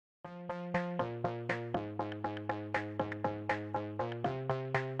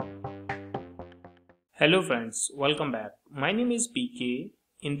Hello friends, welcome back. My name is PK.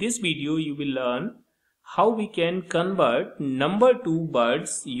 In this video you will learn how we can convert number to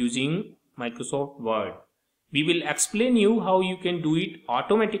words using Microsoft Word. We will explain you how you can do it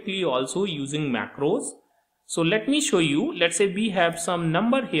automatically also using macros. So let me show you. Let's say we have some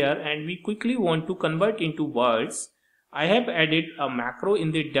number here and we quickly want to convert into words. I have added a macro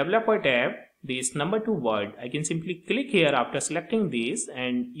in the developer tab. This number to word. I can simply click here after selecting this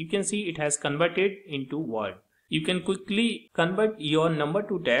and you can see it has converted into word. You can quickly convert your number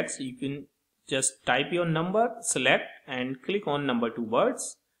to text. You can just type your number, select and click on number to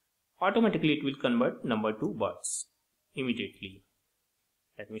words. Automatically it will convert number to words immediately.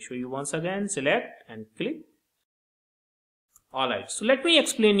 Let me show you once again. Select and click. Alright, so let me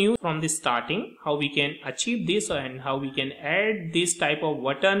explain you from the starting how we can achieve this and how we can add this type of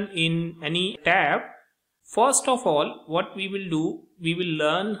button in any tab. First of all, what we will do, we will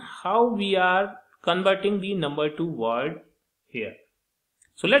learn how we are converting the number to word here.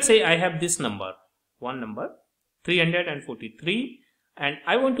 So let's say I have this number, one number 343 and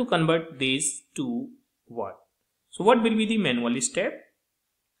I want to convert this to word. So what will be the manual step?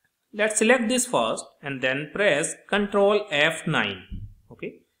 Let's select this first and then press Ctrl F9.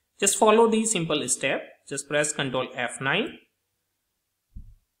 Okay, just follow the simple step. Just press Ctrl F9.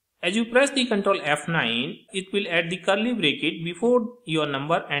 As you press the Ctrl F9, it will add the curly bracket before your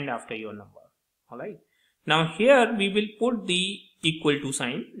number and after your number. Alright. Now here we will put the equal to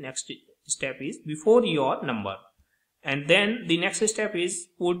sign. Next step is before your number. And then the next step is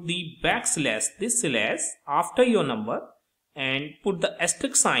put the backslash, this slash after your number. And put the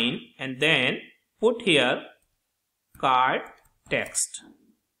asterisk sign and then put here card text.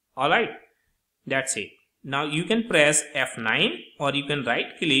 Alright, that's it. Now you can press F9 or you can right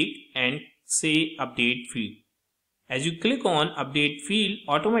click and say update field. As you click on update field,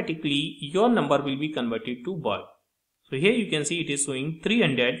 automatically your number will be converted to word. So here you can see it is showing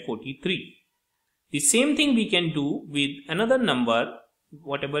 343. The same thing we can do with another number,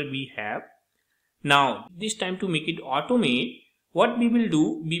 whatever we have. Now this time to make it automate, what we will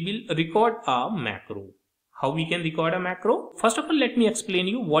do, we will record a macro. How we can record a macro? First of all, let me explain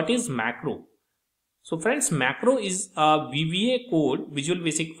you what is macro. So friends, macro is a VBA code, Visual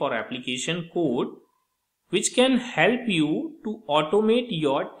Basic for Application code, which can help you to automate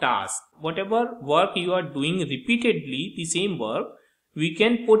your task. Whatever work you are doing repeatedly, the same work, we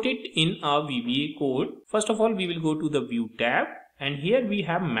can put it in a VBA code. First of all, we will go to the View tab and here we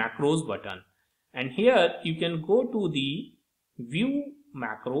have macros button. And here you can go to the view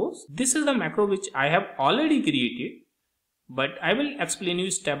macros. This is the macro which I have already created, but I will explain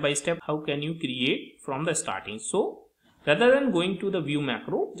you step by step how can you create from the starting. So rather than going to the view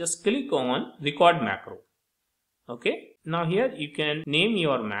macro, just click on record macro. Okay, now here you can name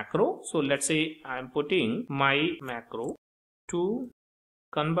your macro. So let's say I am putting my macro to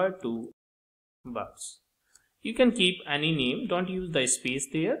convert to words. You can keep any name, don't use the space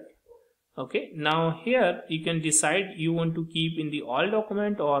there. Okay, now here you can decide you want to keep in the all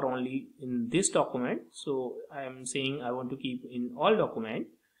document or only in this document. So I am saying I want to keep in all document.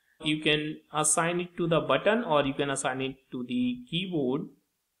 You can assign it to the button or you can assign it to the keyboard.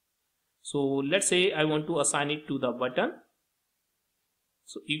 So let's say I want to assign it to the button.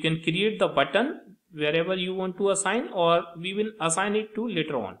 So you can create the button wherever you want to assign, or we will assign it to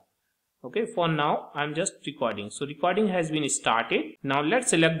later on. Okay, for now I'm just recording. So recording has been started. Now let's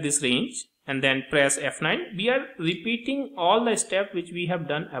select this range and then press F9. We are repeating all the steps which we have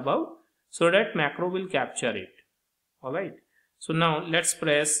done above so that macro will capture it. Alright. So now let's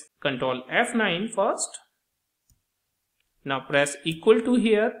press Ctrl F9 first. Now press equal to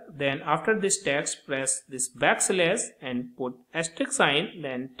here. Then after this text, press this backslash and put asterisk sign.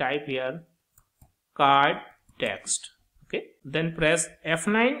 Then type here card text. Okay. Then press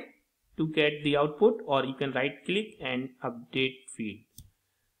F9 to get the output, or you can right click and update field.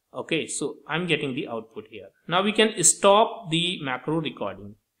 Okay, so I'm getting the output here. Now we can stop the macro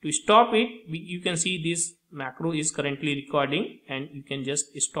recording. To stop it, you can see this macro is currently recording and you can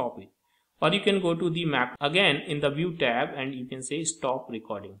just stop it. Or you can go to the macro again in the view tab and you can say stop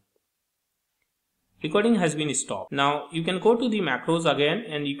recording. Recording has been stopped. Now you can go to the macros again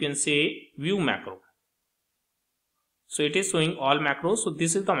and you can say view macro. So it is showing all macros. So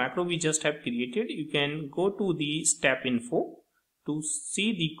this is the macro we just have created. You can go to the step info to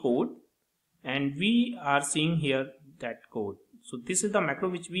see the code and we are seeing here that code. So this is the macro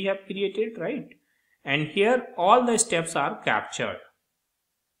which we have created, right? And here all the steps are captured.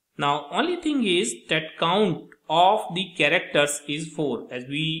 Now only thing is that count of the characters is 4, as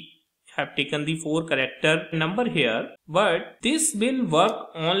we have taken the 4 character number here, but this will work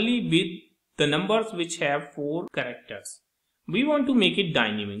only with the numbers which have 4 characters. We want to make it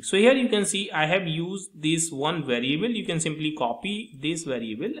dynamic. So here you can see I have used this one variable. You can simply copy this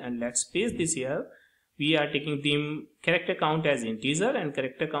variable and let's paste this here. We are taking the character count as integer and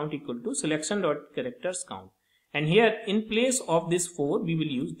character count equal to selection.characters count. And here in place of this 4 we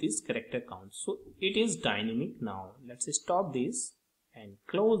will use this character count. So it is dynamic now. Let's stop this and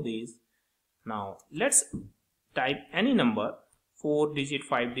close this. Now let's type any number, 4 digit,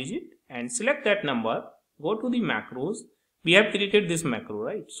 5 digit, and select that number. Go to the macros. We have created this macro,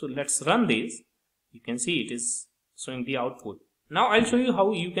 right? So let's run this. You can see it is showing the output. Now I'll show you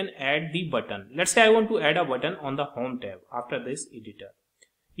how you can add the button. Let's say I want to add a button on the home tab after this editor.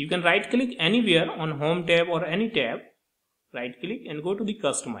 You can right click anywhere on home tab or any tab, right click and go to the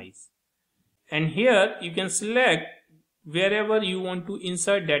customize. And here you can select wherever you want to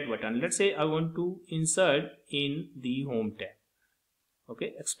insert that button. Let's say I want to insert in the home tab.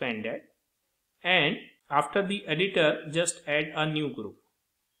 Okay, expand that. And after the editor, just add a new group.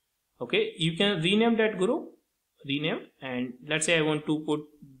 Okay, you can rename that group, and let's say I want to put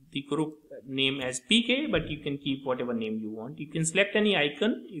the group name as PK, but you can keep whatever name you want. You can select any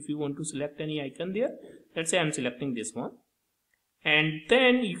icon if you want to select any icon there. Let's say I'm selecting this one. And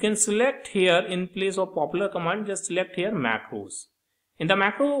then you can select here in place of popular command, just select here macros. In the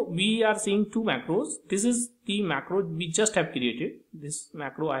macro, we are seeing 2 macros. This is the macro we just have created. This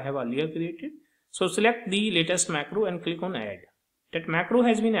macro I have earlier created. So select the latest macro and click on add. That macro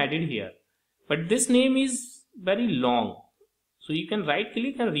has been added here. But this name is very long. So you can right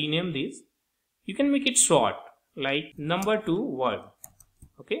click and rename this. You can make it short, like number 2 word.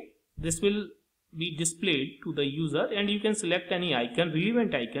 Okay, this will be displayed to the user and you can select any icon,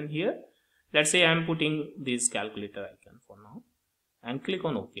 relevant icon here. Let's say I am putting this calculator icon for now and click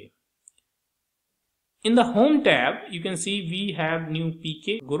on OK. In the home tab, you can see we have new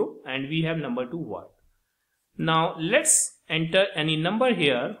PK group and we have number 2 word. Now let's enter any number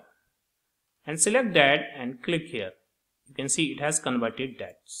here and select that and click here. You can see it has converted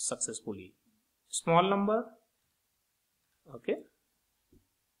that successfully. Small number. Okay.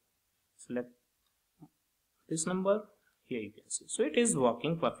 Select this number. Here you can see. So it is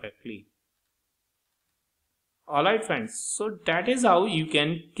working perfectly. Alright friends, so that is how you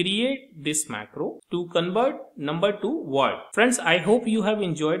can create this macro to convert number to word. Friends, I hope you have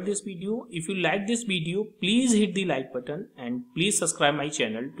enjoyed this video. If you like this video, please hit the like button and please subscribe my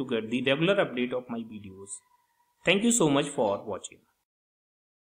channel to get the regular update of my videos. Thank you so much for watching.